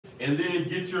and then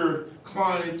get your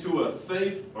client to a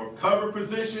safe or cover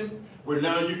position where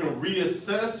now you can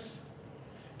reassess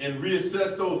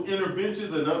those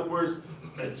interventions. In other words,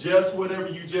 adjust whatever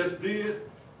you just did,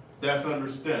 that's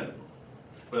understandable.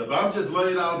 But if I'm just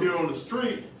laid out here on the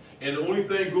street and the only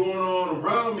thing going on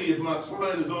around me is my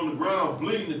client is on the ground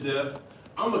bleeding to death,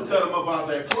 I'm gonna cut him up out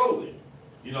that clothing.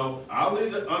 You know, I'll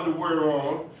leave the underwear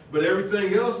on, but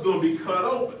everything else is gonna be cut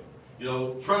open. You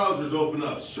know, trousers open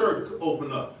up, shirt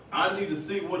open up. I need to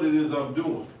see what it is I'm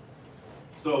doing.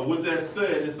 So with that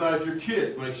said, inside your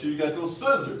kits, make sure you got those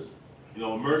scissors. You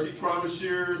know, emergency trauma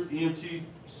shears, EMT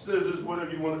scissors,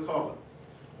 whatever you want to call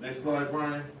it. Next slide,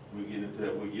 Brian. We get into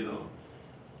that, we get on.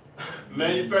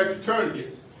 Manufactured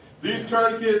tourniquets. These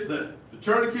tourniquets, the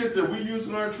tourniquets that we use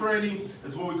in our training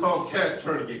is what we call CAT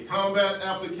tourniquet, Combat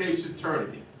Application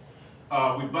Tourniquet.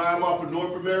 We buy them off of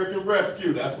North American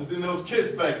Rescue. That's what's in those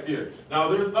kits back there. Now,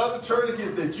 there's other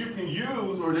tourniquets that you can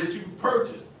use or that you can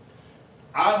purchase.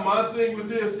 My thing with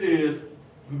this is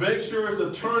make sure it's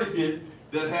a tourniquet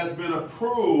that has been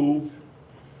approved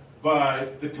by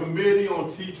the Committee on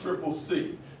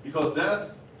TCCC, because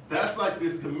that's like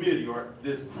this committee or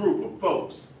this group of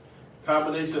folks,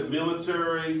 combination of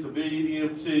military, civilian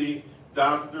EMT,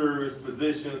 doctors,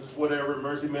 physicians, whatever,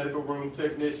 emergency medical room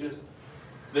technicians.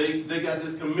 They got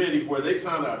this committee where they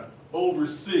kind of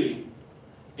oversee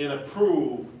and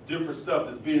approve different stuff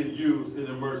that's being used in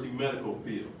the emergency medical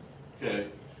field. Okay,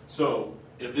 so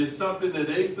if it's something that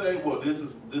they say, well,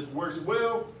 this works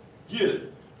well, get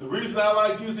it. The reason I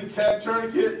like using CAT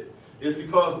tourniquet is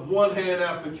because one-hand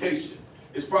application.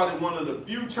 It's probably one of the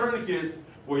few tourniquets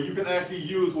where you can actually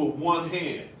use with one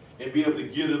hand and be able to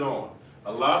get it on.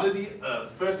 A lot of the,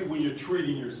 especially when you're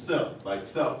treating yourself, like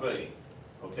self-aid,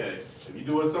 okay? If you're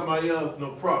doing somebody else,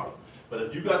 no problem. But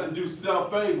if you got to do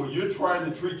self-aid where you're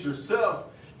trying to treat yourself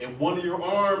and one of your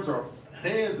arms or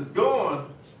hands is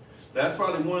gone, that's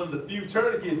probably one of the few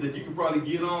tourniquets that you can probably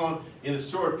get on in a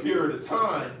short period of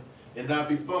time and not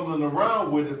be fumbling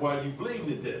around with it while you're bleeding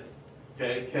to death.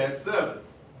 Okay, CAT 7.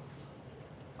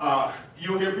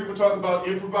 You'll hear people talk about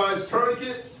improvised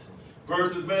tourniquets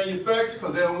versus manufactured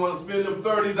because they don't want to spend them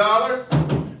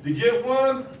 $30 to get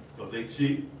one because they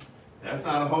cheap. That's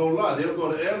not a whole lot. They'll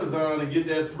go to Amazon and get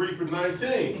that 3 for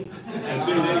 $19 and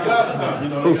think they got something. You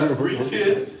know, they got 3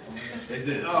 kits. They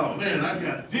said, oh man, I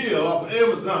got a deal off of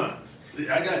Amazon.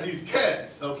 I got these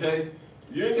cats, okay?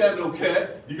 You ain't got no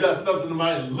cat. You got something that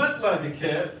might look like a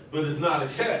cat, but it's not a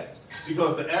cat.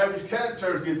 Because the average cat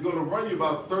tourniquet is going to run you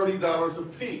about $30 a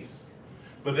piece.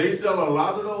 But they sell a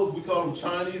lot of those, we call them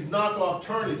Chinese knockoff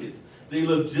tourniquets. They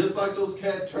look just like those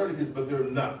cat tourniquets, but they're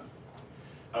not.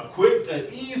 A quick,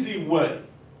 easy way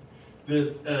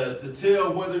to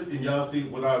tell whether, and y'all see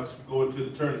when I go into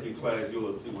the tourniquet class,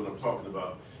 you'll see what I'm talking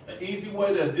about. An easy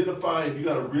way to identify if you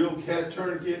got a real cat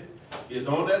tourniquet is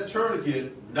on that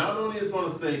tourniquet, not only is it going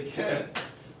to say cat,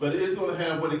 but it's going to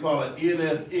have what they call an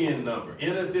NSN number.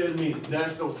 NSN means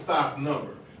National Stock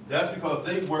Number. That's because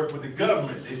they work with the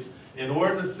government. In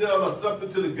order to sell something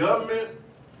to the government,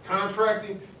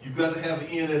 contracting, you've got to have an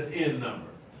NSN number.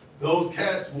 Those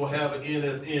cats will have an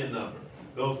NSN number.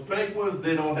 Those fake ones,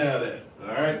 they don't have that. All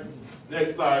right?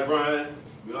 Next slide, Brian.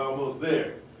 We're almost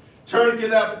there.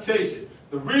 Tourniquet application.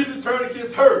 The reason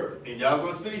tourniquets hurt, and y'all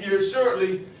going to see here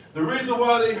shortly, the reason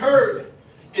why they hurt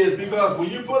is because when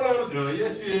you put on, oh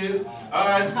yes she is.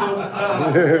 All right, so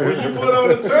when you put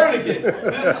on a tourniquet,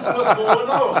 this is what's going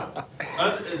on.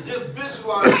 Just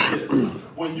visualize this.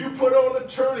 When you put on a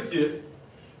tourniquet,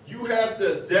 you have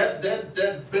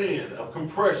that band of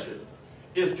compression.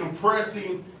 It's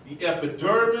compressing the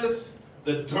epidermis,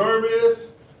 the dermis,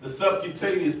 the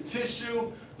subcutaneous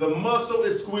tissue. The muscle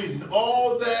is squeezing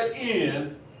all that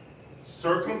in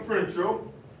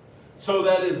circumferential, so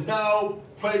that is now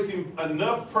placing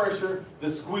enough pressure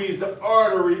to squeeze the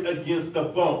artery against the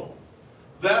bone.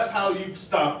 That's how you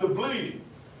stop the bleeding.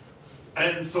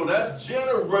 And so that's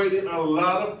generating a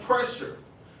lot of pressure,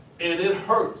 and it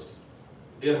hurts.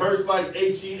 It hurts like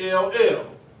H-E-L-L.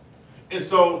 And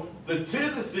so the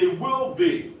tendency will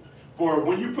be for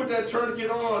when you put that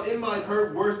tourniquet on, it might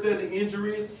hurt worse than the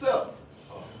injury itself.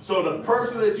 So the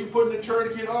person that you put the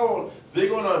tourniquet on, they're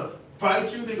going to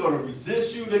fight you, they're going to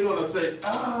resist you, they're going to say,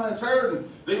 it's hurting.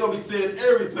 They're going to be saying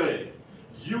everything.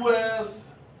 You as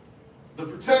the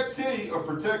protectee, or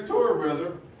protector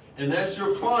rather, and that's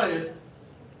your client,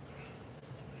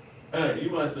 hey,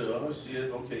 you might say, oh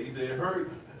shit, okay, he said it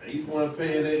hurt. He's the one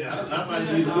paying that. I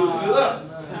might need to loosen it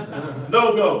up.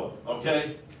 No go,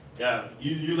 okay? Yeah,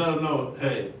 you let them know,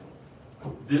 hey,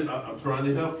 I'm trying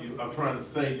to help you. I'm trying to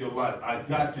save your life. I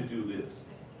got to do this.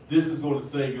 This is going to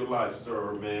save your life, sir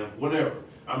or ma'am, whatever.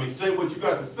 I mean, say what you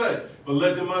got to say, but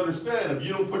let them understand if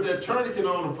you don't put that tourniquet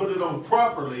on and put it on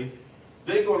properly,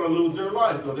 they're going to lose their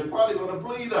life because they're probably going to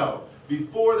bleed out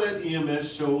before that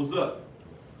EMS shows up.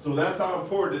 So that's how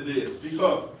important it is,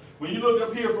 because when you look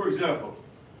up here, for example,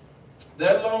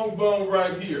 that long bone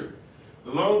right here,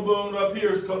 the long bone up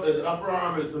here is called, the upper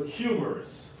arm is the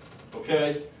humerus,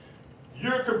 okay?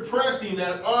 You're compressing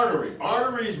that artery.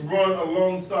 Arteries run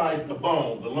alongside the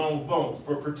bone, the long bones,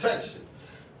 for protection.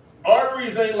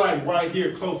 Arteries ain't like right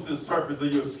here close to the surface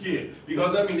of your skin,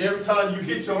 because I mean every time you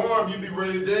hit your arm, you be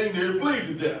ready to dang near bleed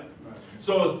to death.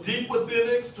 So it's deep within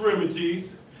the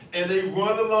extremities, and they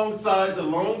run alongside the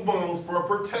long bones for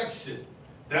protection.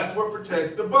 That's what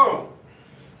protects the bone.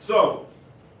 So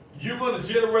you're going to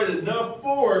generate enough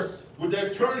force with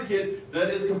that tourniquet that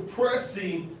is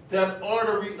compressing that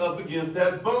artery up against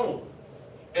that bone.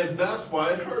 And that's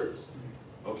why it hurts,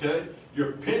 okay?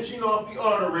 You're pinching off the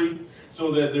artery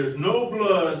so that there's no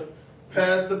blood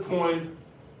past the point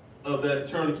of that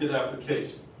tourniquet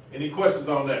application. Any questions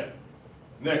on that?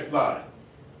 Next slide.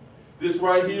 This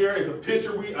right here is a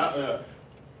picture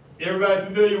everybody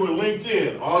familiar with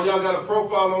LinkedIn. All y'all got a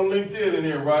profile on LinkedIn in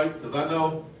here, right? Because I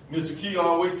know Mr. Key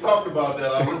always talk about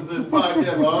that. I listen to this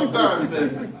podcast all the time and say,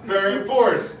 very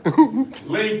important.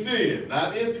 LinkedIn,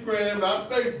 not Instagram, not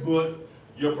Facebook,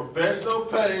 your professional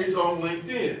page on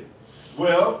LinkedIn.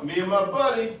 Well, me and my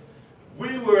buddy,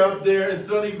 we were up there in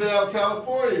Sunnyvale,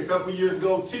 California a couple years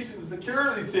ago teaching the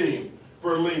security team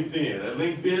for LinkedIn at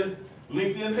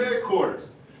LinkedIn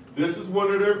headquarters. This is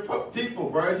one of their people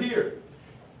right here.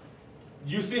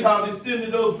 You see how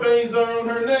distended those veins are on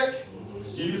her neck?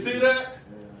 You see that?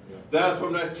 That's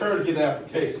from that tourniquet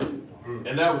application.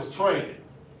 And that was training.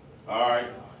 All right?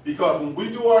 Because when we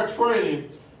do our training,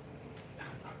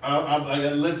 I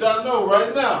gotta let y'all know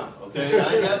right now, okay?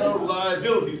 I ain't got no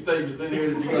liability statements in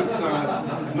here that you gotta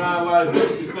sign,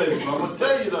 non-liability statements. But I'm gonna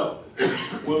tell you though,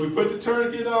 when we put the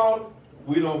tourniquet on,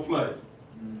 we don't play.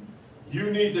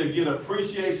 You need to get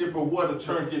appreciation for what a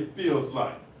tourniquet feels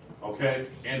like, okay?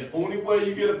 And the only way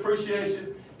you get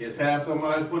appreciation is have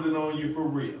somebody put it on you for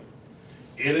real.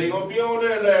 It ain't gonna be on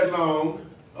there that long,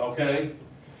 okay?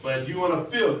 But you wanna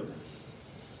feel it.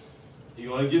 You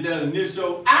wanna get that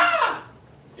initial, ah!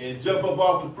 And jump up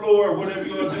off the floor, whatever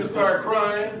you're gonna do, start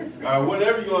crying, or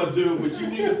whatever you're gonna do, but you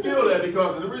need to feel that,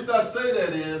 because the reason I say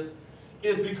that is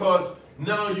because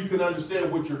now you can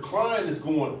understand what your client is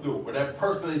going through, or that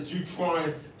person that you're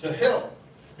trying to help,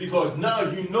 because now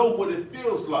you know what it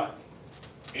feels like.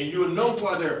 And you'll know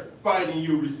why they're fighting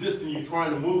you, resisting you,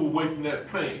 trying to move away from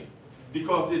that pain,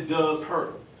 because it does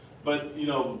hurt. But,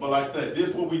 but like I said, this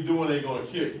is what we're doing ain't gonna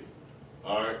kill you.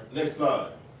 All right, next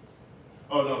slide.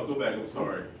 Oh no, go back, I'm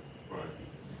sorry.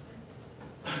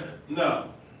 Right. Now,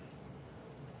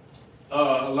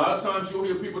 a lot of times you'll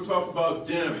hear people talk about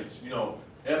damage.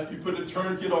 After you put the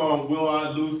tourniquet on, will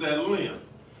I lose that limb?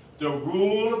 The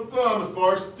rule of thumb, as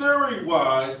far as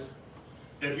theory-wise,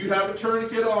 if you have a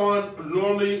tourniquet on,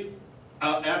 normally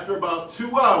after about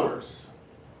 2 hours,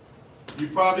 you're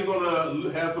probably going to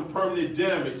have some permanent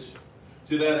damage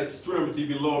to that extremity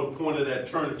below the point of that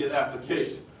tourniquet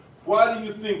application. Why do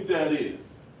you think that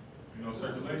is? No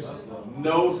circulation.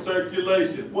 No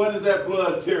circulation. What is that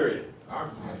blood carrying?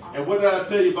 Oxygen. And what did I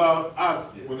tell you about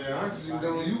oxygen? When that oxygen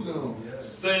gone, you gone.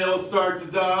 Cells start to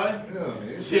die.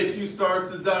 Yeah, Tissue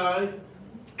starts to die.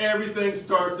 Everything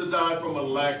starts to die from a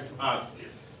lack of oxygen.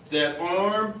 That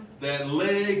arm, that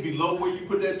leg, below where you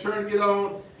put that tourniquet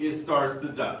on, it starts to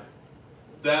die.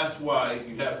 That's why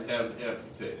you have to have it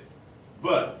amputated.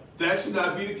 But that should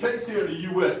not be the case here in the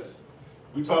U.S.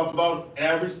 We talked about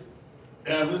average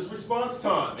ambulance response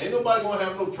time. Ain't nobody gonna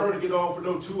have no tourniquet on for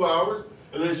no 2 hours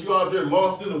unless you out there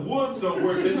lost in the woods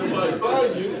somewhere and ain't nobody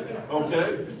find you.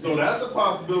 Okay? So that's a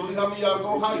possibility. How many of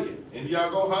y'all go hiking? Any of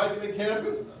y'all go hiking and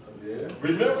camping? Yeah.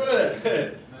 Remember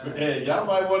that. And y'all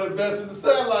might want to invest in the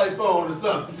satellite phone or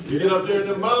something. You get up there in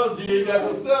the mountains, you ain't got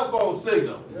no cell phone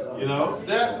signal.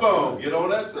 Sat phone. Get on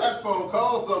that sat phone,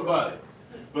 call somebody.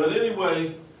 But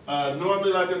anyway,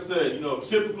 normally, like I said,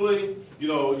 typically,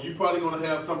 you're probably going to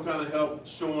have some kind of help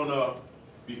showing up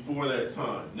before that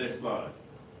time. Next slide.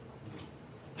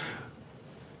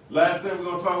 Last thing we're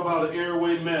going to talk about is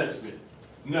airway management.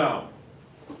 Now,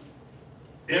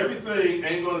 everything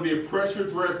ain't going to be a pressure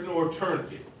dressing or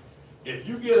tourniquet. If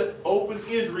you get an open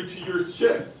injury to your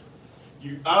chest,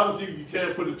 obviously you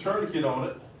can't put a tourniquet on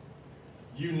it.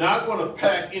 You're not going to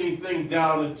pack anything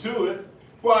down into it.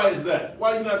 Why is that?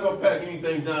 Why are you not going to pack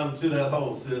anything down into that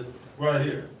hole, sis? Right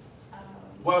here.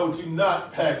 Why would you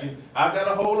not pack it? I got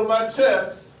a hole in my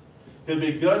chest. It could be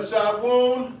a gunshot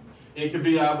wound. It could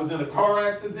be I was in a car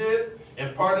accident.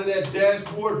 and part of that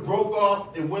dashboard broke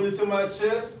off and went into my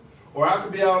chest, or I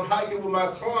could be out hiking with my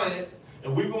client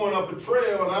and we going up a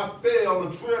trail and I fell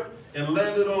and tripped and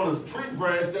landed on a tree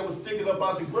branch that was sticking up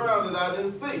out the ground that I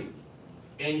didn't see.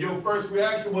 And your first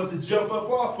reaction was to jump up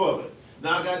off of it.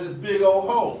 Now I got this big old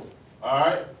hole, all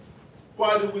right?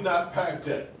 Why did we not pack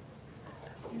that?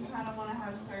 You kind of want to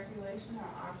have circulation or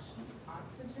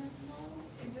oxygen flow.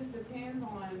 It just depends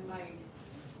on like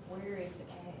where it's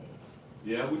at.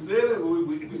 Yeah, we said it.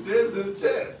 We said it's in the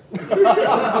chest. Yeah,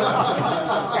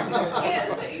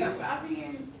 so I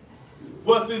mean,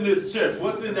 What's in this chest?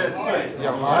 What's in that space?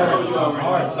 Your I know heart. you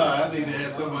already tired. I think they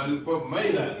had somebody who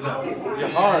may not know. Your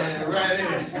heart. Yeah, right in.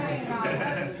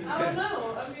 I don't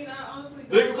know. I mean, I honestly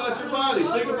don't Think know. about your I body.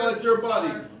 don't Think know. about your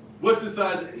body. What's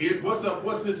inside here? What's up?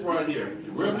 What's this right here?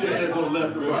 Rib your hands on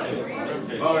left and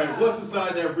right. All right. What's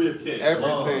inside that rib cage?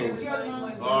 Everything.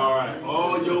 All right.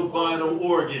 All your vital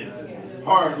organs: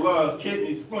 heart, lungs,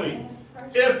 kidney, spleen.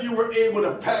 If you were able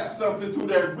to pack something through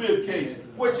that rib cage,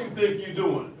 what you think you're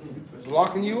doing? It's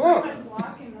locking you up.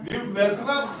 You messing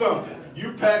up something.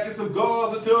 You packing some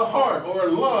gauze into a heart or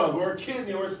a lung or a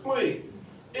kidney or a spleen.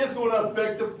 It's going to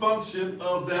affect the function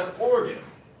of that organ.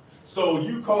 So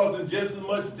you causing just as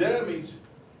much damage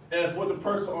as what the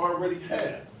person already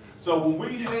had. So when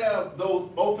we have those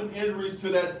open injuries to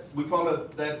that, we call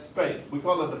it that space. We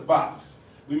call it the box.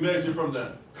 We measure from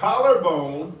the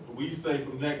collarbone, we say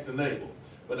from neck to navel,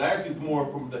 but actually it's more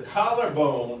from the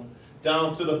collarbone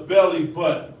down to the belly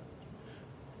button.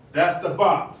 That's the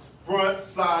box, front,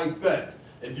 side, back.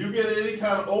 If you get any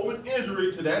kind of open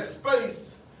injury to that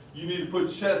space, you need to put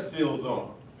chest seals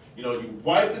on. You know, you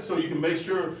wipe it so you can make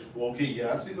sure, well, okay,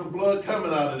 yeah, I see some blood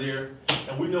coming out of there,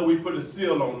 and we know we put a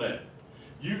seal on that.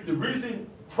 The reason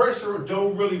pressure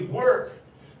don't really work,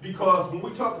 because when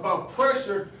we talk about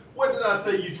pressure, what did I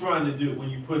say you're trying to do when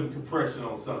you put compression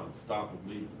on something? Stop the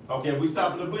bleeding. Okay, we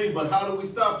stopping the bleeding, but how do we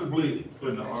stop the bleeding?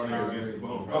 Putting the artery against the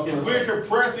bone. Okay, we're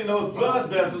compressing those blood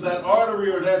vessels, that artery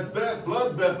or that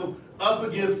blood vessel, up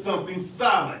against something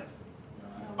solid.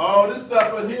 All this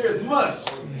stuff in here is mush.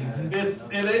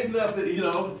 It ain't nothing, you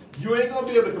know, you ain't gonna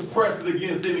be able to compress it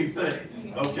against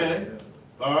anything, okay?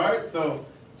 All right, so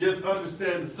just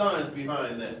understand the science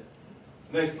behind that.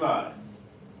 Next slide.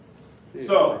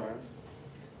 So,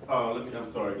 I'm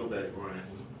sorry, go back, Brian.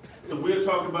 So we're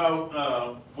talking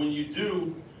about when you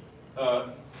do,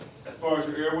 as far as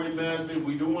your airway management,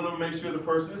 we do want to make sure the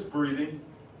person is breathing.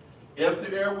 If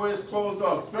the airway is closed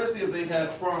off, especially if they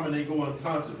had trauma and they go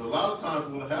unconscious, a lot of times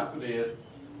what will happen is,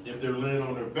 if they're laying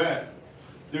on their back,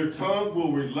 their tongue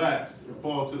will relax and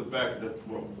fall to the back of the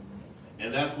throat.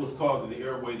 And that's what's causing the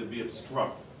airway to be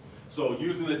obstructed. So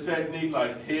using a technique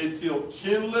like head tilt,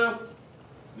 chin lift,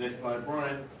 next slide,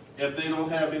 Brian, if they don't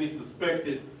have any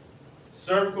suspected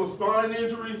cervical spine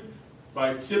injury,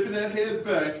 by tipping that head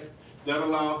back, that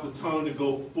allows the tongue to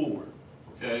go forward,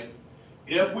 okay?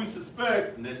 If we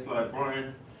suspect, next slide,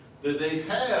 Brian, that they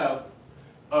have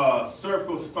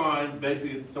cervical spine,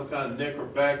 basically some kind of neck or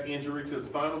back injury to the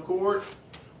spinal cord,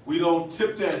 we don't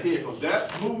tip that head, because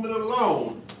that movement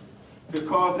alone could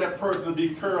cause that person to be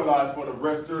paralyzed for the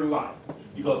rest of their life.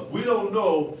 Because we don't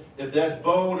know if that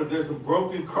bone, if there's some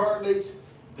broken cartilage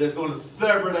that's going to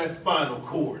sever that spinal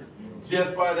cord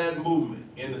just by that movement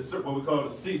in the what we call the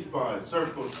C-spine,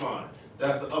 cervical spine.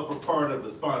 That's the upper part of the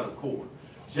spinal cord.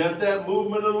 Just that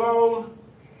movement alone,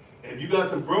 if you got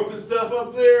some broken stuff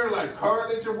up there, like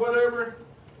cartilage or whatever,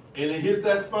 and it hits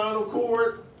that spinal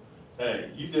cord, hey,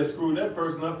 you just screwed that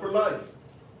person up for life.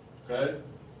 Okay?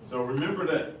 So remember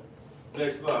that.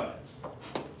 Next slide.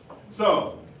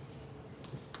 So,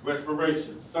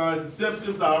 respiration, signs and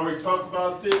symptoms. I already talked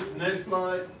about this. Next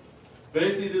slide.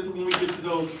 Basically, this is when we get to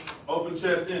those open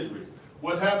chest injuries.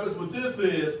 What happens with this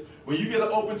is, when you get an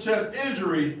open chest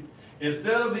injury,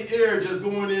 instead of the air just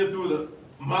going in through the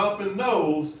mouth and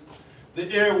nose,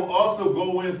 the air will also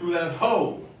go in through that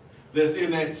hole that's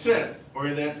in that chest or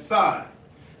in that side.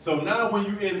 So now when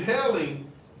you're inhaling,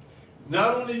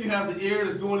 not only you have the air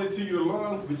that's going into your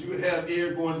lungs, but you have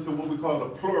air going into what we call the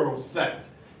pleural sac.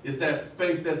 It's that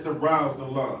space that surrounds the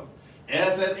lung.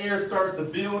 As that air starts to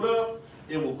build up,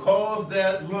 it will cause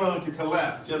that lung to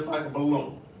collapse, just like a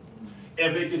balloon.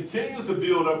 If it continues to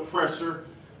build up pressure,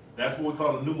 that's what we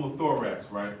call a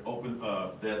pneumothorax, right?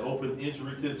 That open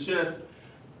injury to the chest.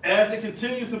 As it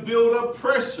continues to build up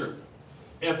pressure,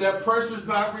 if that pressure is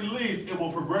not released, it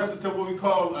will progress into what we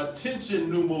call a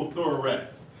tension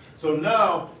pneumothorax. So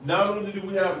now, not only do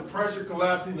we have the pressure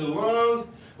collapsing the lung,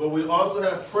 but we also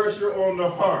have pressure on the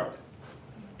heart.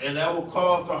 And that will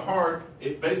cause the heart,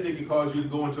 it basically can cause you to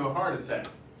go into a heart attack,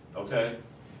 okay?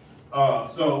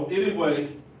 So anyway,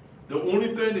 the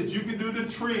only thing that you can do to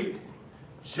treat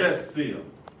chest seal,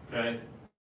 okay?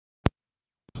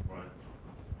 Right.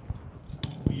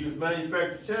 We use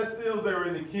manufactured chest seals. They're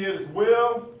in the kit as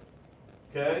well,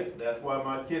 okay? That's why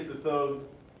my kits are so,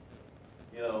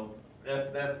 you know, that's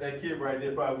that kit right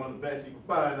there, probably one of the best you can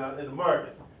find out in the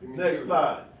market. Next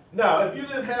slide. Now, if you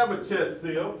didn't have a chest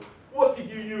seal, what could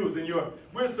you use in your,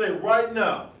 we'll say right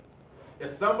now,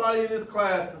 if somebody in this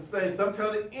class sustained some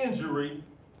kind of injury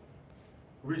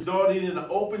resulting in an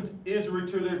open injury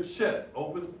to their chest,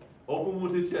 open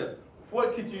wound to the chest,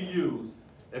 what could you use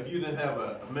if you didn't have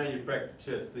a manufactured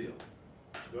chest seal?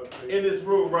 In this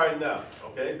room right now,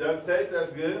 okay, duct tape,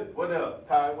 that's good. What else?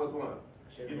 Ty, what's one?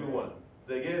 Give me one.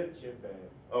 Say again? Chip bag.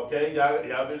 Okay,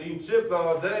 y'all been eating chips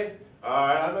all day. All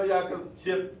right, I know y'all can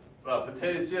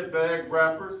potato chip bag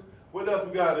wrappers. What else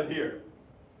we got in here?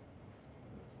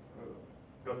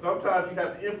 Because sometimes you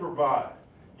have to improvise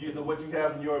using what you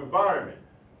have in your environment.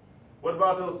 What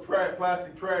about those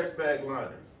plastic trash bag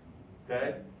liners?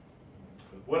 Okay.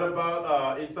 What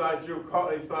about inside your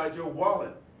car, inside your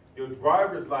wallet, your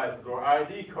driver's license or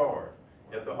ID card?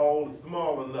 If the hole is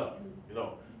small enough, you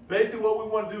know. Basically, what we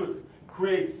want to do is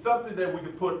create something that we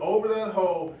can put over that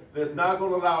hole that's not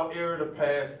going to allow air to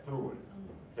pass through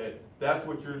it. Okay, that's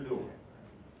what you're doing.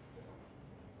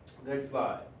 Next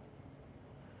slide.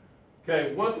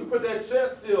 Okay, once we put that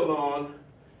chest seal on,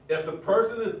 if the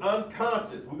person is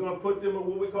unconscious, we're going to put them in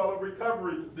what we call a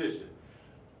recovery position.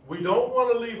 We don't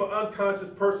want to leave an unconscious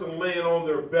person laying on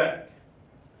their back.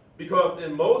 Because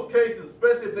in most cases,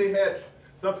 especially if they had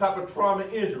some type of trauma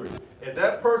injury, if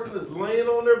that person is laying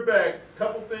on their back, a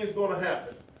couple things are going to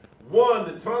happen. One,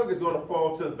 the tongue is going to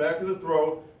fall to the back of the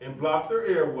throat and block their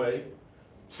airway.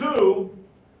 Two,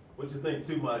 what you think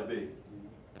two might be?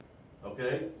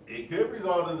 Okay, it could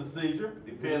result in a seizure,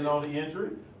 depending on the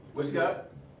injury. What you got?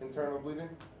 Internal bleeding.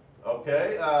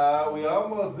 Okay, we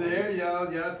almost there. Y'all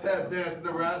tap dancing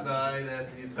around. No, I ain't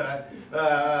asking you tap.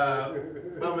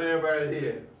 My man right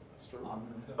here.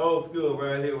 Old school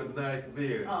right here with a nice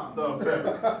beard. Salt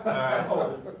pepper. All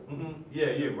right. Yeah,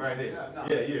 you right here.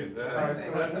 Yeah, you. All right, so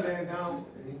he laying down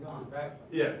and he's on his back.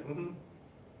 Yeah.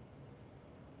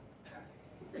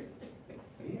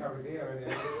 He already there.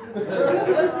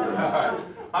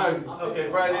 All right. Okay,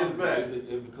 right in the back.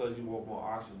 It's because you want more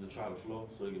oxygen to try to flow,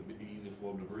 so it can be easier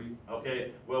for him to breathe.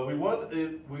 Okay. Well, we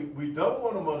don't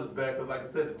want him on his back because, like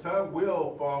I said, the tongue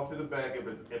will fall to the back if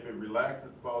it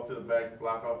relaxes, fall to the back,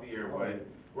 block off the airway.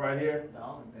 Right here. The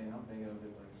only thing I'm thinking of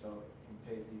is like so in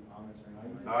case he vomits or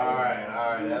anything. All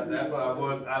right. That's what I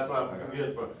want. That's what I'm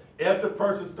good for. If the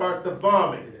person starts to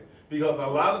vomit, because a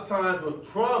lot of times with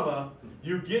trauma,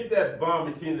 you get that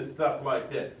vomiting and stuff like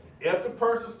that. If the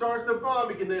person starts to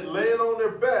vomit and they're laying on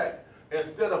their back,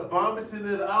 instead of vomiting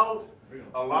it out,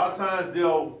 a lot of times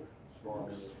they'll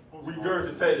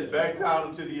regurgitate it back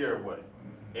down into the airway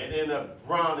and end up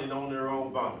drowning on their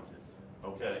own vomitus.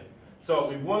 Okay. So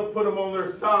we want to put them on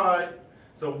their side.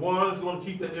 So one is going to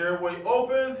keep the airway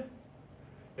open,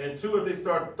 and two, if they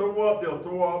start to throw up, they'll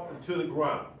throw up into the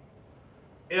ground.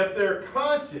 If they're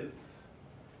conscious,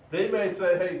 they may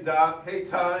say, hey doc, hey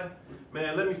Ty,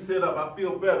 man, let me sit up, I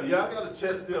feel better. Y'all got a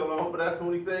chest seal on, but that's the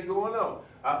only thing going on.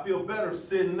 I feel better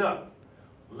sitting up.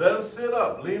 Let them sit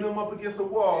up, lean them up against a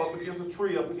wall, up against a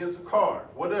tree, up against a car,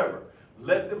 whatever.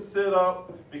 Let them sit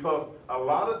up, because a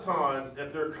lot of times,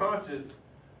 if they're conscious,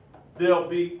 they'll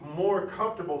be more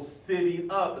comfortable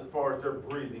sitting up as far as their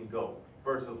breathing goes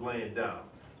versus laying down.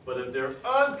 But if they're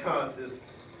unconscious,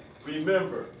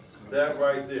 remember that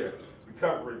right there,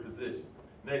 recovery position.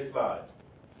 Next slide.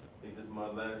 I think this is my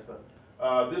last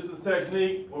slide. This is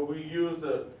technique where we use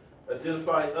to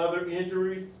identify other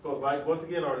injuries. Because like, once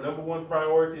again, our number one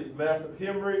priority is massive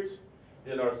hemorrhage.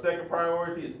 Then our second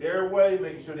priority is airway,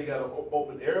 making sure they got an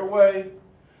open airway.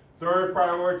 Third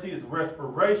priority is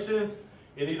respirations.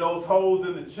 Any of those holes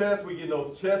in the chest, we get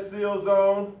those chest seals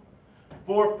on.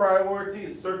 Fourth priority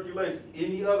is circulation.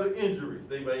 Any other injuries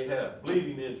they may have,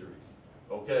 bleeding injuries,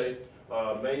 okay?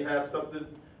 May have something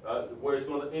where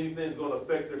anything's gonna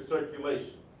affect their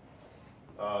circulation.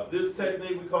 This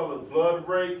technique we call it blood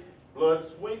rake, blood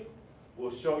sweep.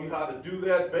 We'll show you how to do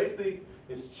that. Basically,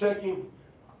 it's checking,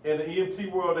 in the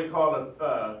EMT world they call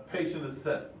it patient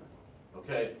assessment,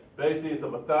 okay? Basically, it's a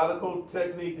methodical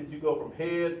technique that you go from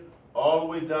head all the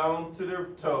way down to their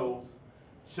toes,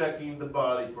 checking the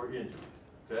body for injuries,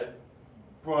 okay?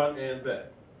 Front and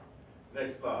back.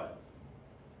 Next slide.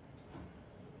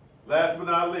 Last but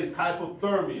not least,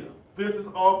 hypothermia. This is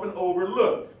often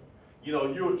overlooked. You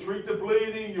know, you'll treat the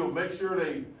bleeding, you'll make sure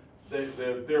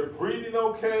they're breathing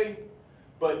okay,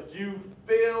 but you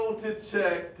fail to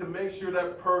check to make sure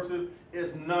that person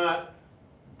is not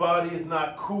body is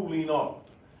not cooling off.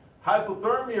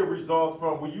 Hypothermia results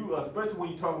from when you, especially when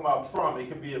you're talking about trauma, it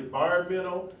can be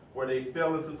environmental, where they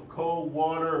fell into some cold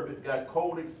water or got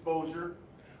cold exposure.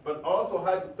 But also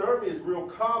hypothermia is real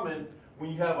common when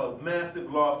you have a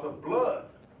massive loss of blood,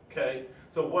 okay?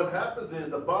 So what happens is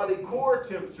the body core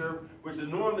temperature, which is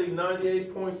normally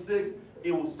 98.6,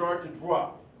 it will start to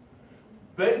drop.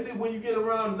 Basically, when you get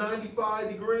around 95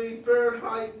 degrees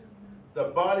Fahrenheit, the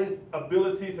body's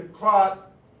ability to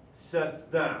clot shuts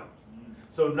down.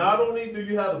 So not only do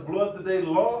you have the blood that they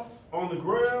lost on the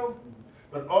ground,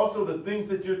 but also the things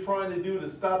that you're trying to do to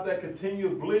stop that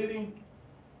continual bleeding,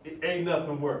 it ain't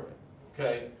nothing working,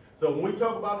 okay? So when we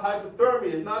talk about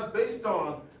hypothermia, it's not based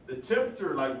on the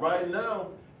temperature. Like right now,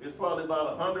 it's probably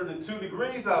about 102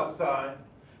 degrees outside,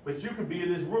 but you could be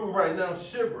in this room right now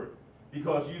shivering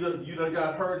because you done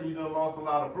got hurt and you done lost a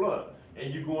lot of blood,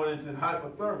 and you're going into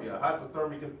hypothermia, a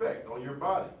hypothermic effect on your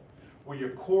body, where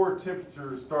your core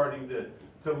temperature is starting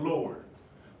to lower.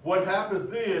 What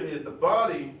happens then is the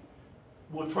body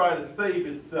will try to save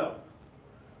itself.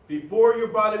 Before your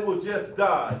body will just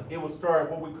die, it will start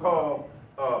what we call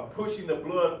pushing the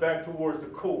blood back towards the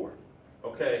core,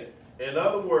 okay? In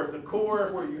other words, the core,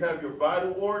 where you have your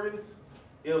vital organs,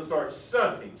 it'll start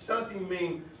shunting. Shunting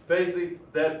means basically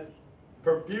that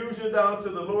perfusion down to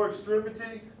the lower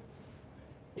extremities,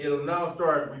 it'll now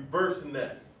start reversing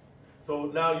that. So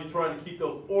now you're trying to keep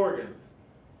those organs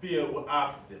filled with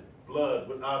oxygen, blood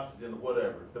with oxygen,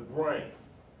 whatever, the brain.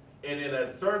 And then at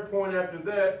a certain point after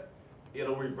that,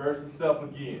 it'll reverse itself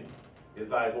again. It's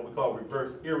like what we call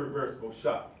irreversible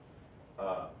shock.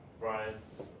 Brian?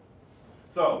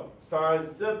 So, signs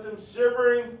and symptoms: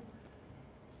 shivering,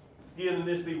 skin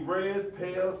initially red,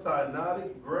 pale,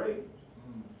 cyanotic, gray,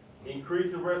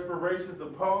 increase in respirations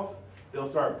and pulse. They'll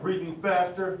start breathing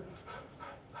faster,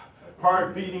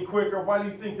 heart beating quicker. Why do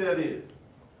you think that is?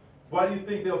 Why do you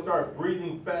think they'll start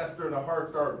breathing faster and the heart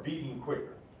start beating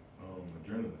quicker?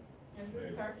 Adrenaline.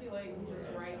 It's circulating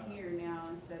just right here now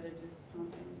instead of just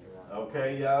pumping throughout.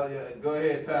 Okay, y'all, yeah, go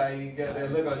ahead, Ty. You got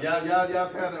that look on. Y'all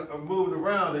kind of are moving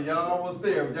around and y'all almost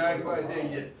there, but y'all ain't quite there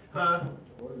yet, huh?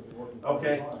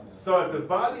 Okay, so if the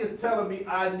body is telling me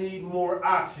I need more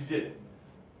oxygen,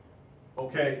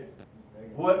 okay,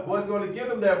 what's going to give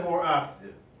them that more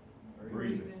oxygen?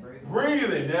 Breathing.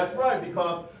 Breathing, that's right,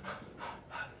 because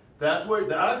that's where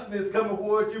the oxygen is coming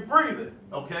towards you breathing,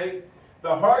 okay?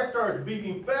 The heart starts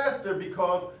beating faster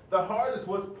because the heart is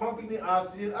what's pumping the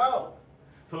oxygen out.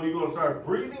 So you're going to start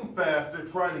breathing faster,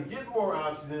 trying to get more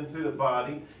oxygen into the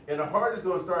body, and the heart is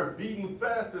going to start beating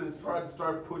faster and trying to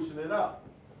start pushing it out.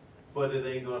 But it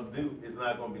ain't going to do, it's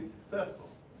not going to be successful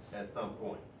at some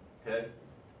point, okay?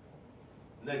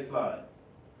 Next slide.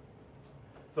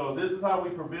 So this is how we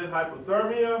prevent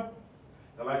hypothermia.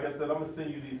 And like I said, I'm going to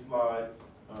send you these slides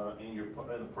in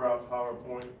the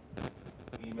PowerPoint.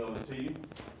 Email it to you.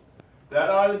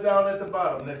 That item down at the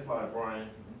bottom, next slide, Brian.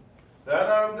 That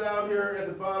item down here at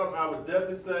the bottom, I would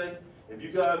definitely say, if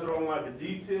you guys are on like a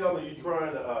detail and you're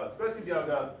trying to, especially if y'all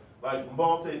got like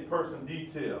multi-person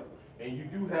detail, and you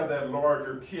do have that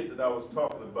larger kit that I was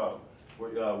talking about,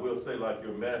 where we'll say like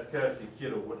your mass casualty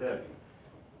kit or what have you.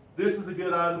 This is a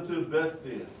good item to invest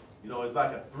in. You know, it's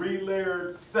like a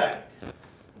 3-layered sack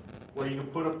where you can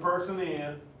put a person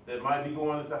in that might be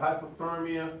going into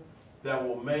hypothermia, that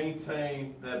will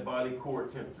maintain that body core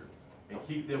temperature and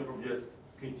keep them from just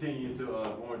continuing to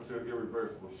go into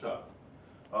irreversible shock.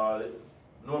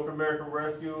 North American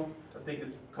Rescue, I think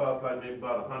it's cost like maybe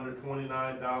about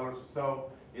 $129 or so.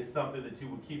 It's something that you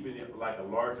would keep in like a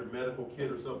larger medical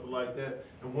kit or something like that.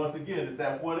 And once again, it's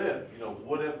that what if, you know,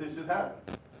 what if this should happen?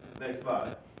 Next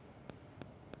slide.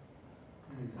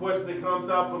 Question that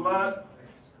comes up a lot,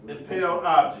 impaled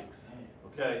objects,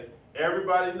 okay?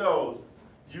 Everybody knows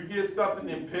you get something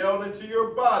impaled into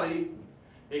your body,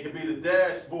 it could be the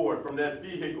dashboard from that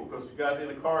vehicle because you got in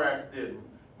a car accident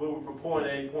moving from point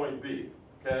A to point B,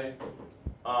 okay?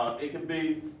 It could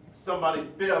be somebody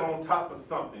fell on top of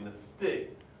something, a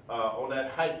stick, on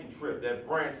that hiking trip, that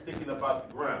branch sticking up out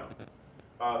the ground.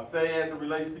 Say as it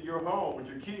relates to your home, with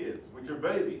your kids, with your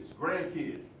babies,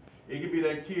 grandkids. It could be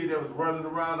that kid that was running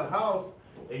around the house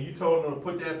and you told them to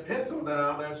put that pencil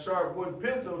down, that sharp wooden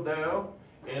pencil down,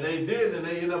 and they did, and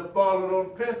they ended up falling on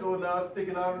the pencil and now it's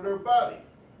sticking out of their body.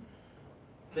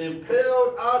 The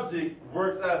impaled object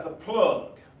works as a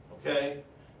plug, okay?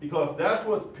 Because that's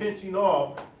what's pinching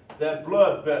off that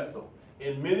blood vessel.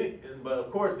 But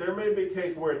of course, there may be a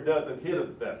case where it doesn't hit a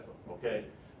vessel, okay?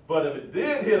 But if it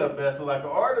did hit a vessel, like an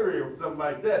artery or something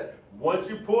like that, once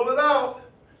you pull it out,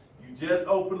 you just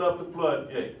open up the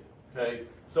floodgate, okay?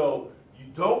 So you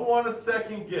don't want to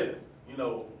second guess. You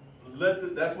know,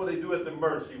 that's what they do at the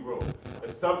emergency room.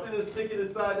 If something is sticking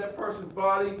inside that person's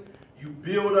body, you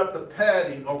build up the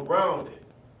padding around it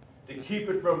to keep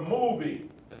it from moving,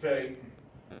 okay?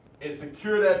 And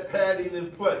secure that padding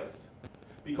in place.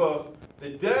 Because the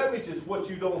damage is what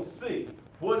you don't see.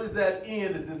 What is that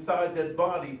end is inside that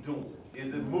body doing?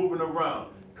 Is it moving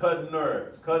around, cutting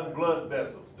nerves, cutting blood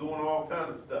vessels, doing all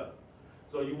kinds of stuff?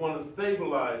 So you want to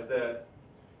stabilize that,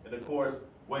 and of course,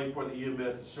 wait for the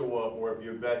EMS to show up, or if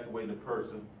you're evacuating the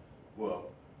person,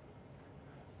 well,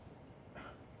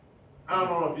 I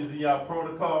don't know if it's in your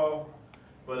protocol,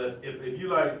 but if you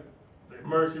like, the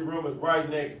emergency room is right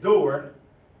next door,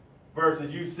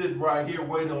 versus you sitting right here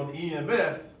waiting on the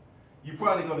EMS, you're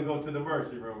probably gonna go to the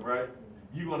emergency room, right?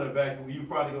 You're gonna evacuate, you're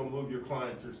probably gonna move your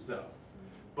client yourself.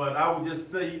 But I would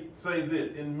just say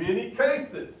this, in many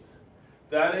cases,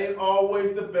 that ain't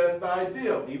always the best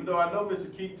idea. Even though I know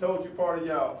Mr. Keith told you part of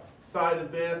your site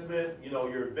advancement, you know,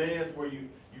 your advance where you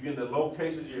get the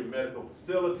locations of your medical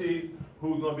facilities,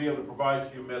 who's gonna be able to provide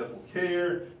you your medical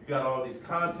care, you got all these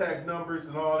contact numbers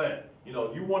and all that. You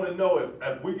know, you wanna know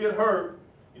if we get hurt,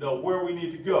 you know, where we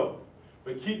need to go.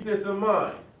 But keep this in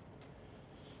mind.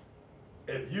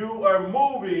 If you are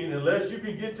moving, unless you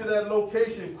can get to that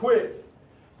location quick,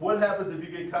 what happens if you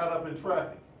get caught up in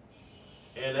traffic?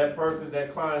 And that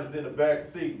client is in the back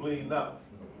seat bleeding out,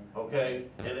 okay?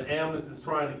 And the ambulance is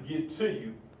trying to get to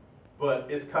you, but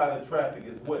it's caught in traffic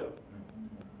as well.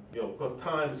 You know, because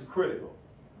time is critical.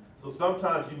 So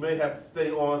sometimes you may have to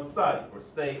stay on site or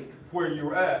stay where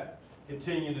you're at,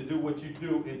 continue to do what you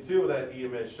do until that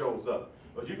EMS shows up.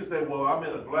 But you can say, well, I'm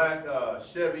in a black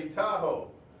Chevy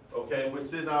Tahoe, okay? We're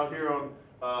sitting out here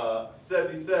on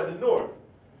 77 North.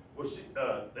 Well,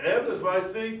 the ambulance might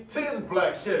see 10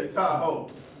 black Chevy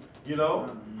Tahoes, you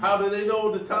know? How do they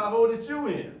know the Tahoe that you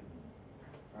in?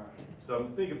 Something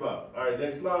to think about. All right,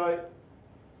 next slide.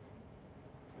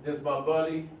 This is my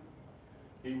buddy.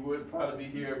 He would probably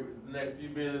be here the next few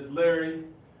minutes. Larry,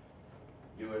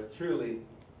 yours truly.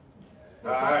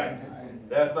 All right,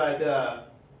 that's like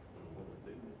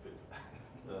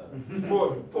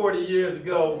 40 years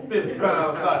ago, 50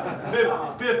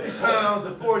 pounds, 50 pounds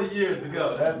and 40 years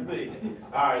ago. That's me.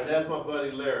 All right, that's my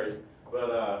buddy Larry,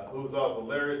 but who's also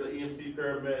Larry's an EMT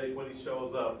paramedic. When he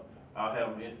shows up, I'll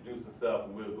have him introduce himself,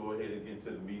 and we'll go ahead and get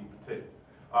into the meat and potatoes.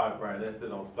 All right, Brian, that's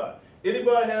it on slide.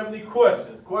 Anybody have any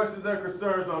questions or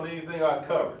concerns on anything I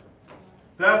covered?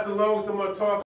 That's the longest I'm going to talk.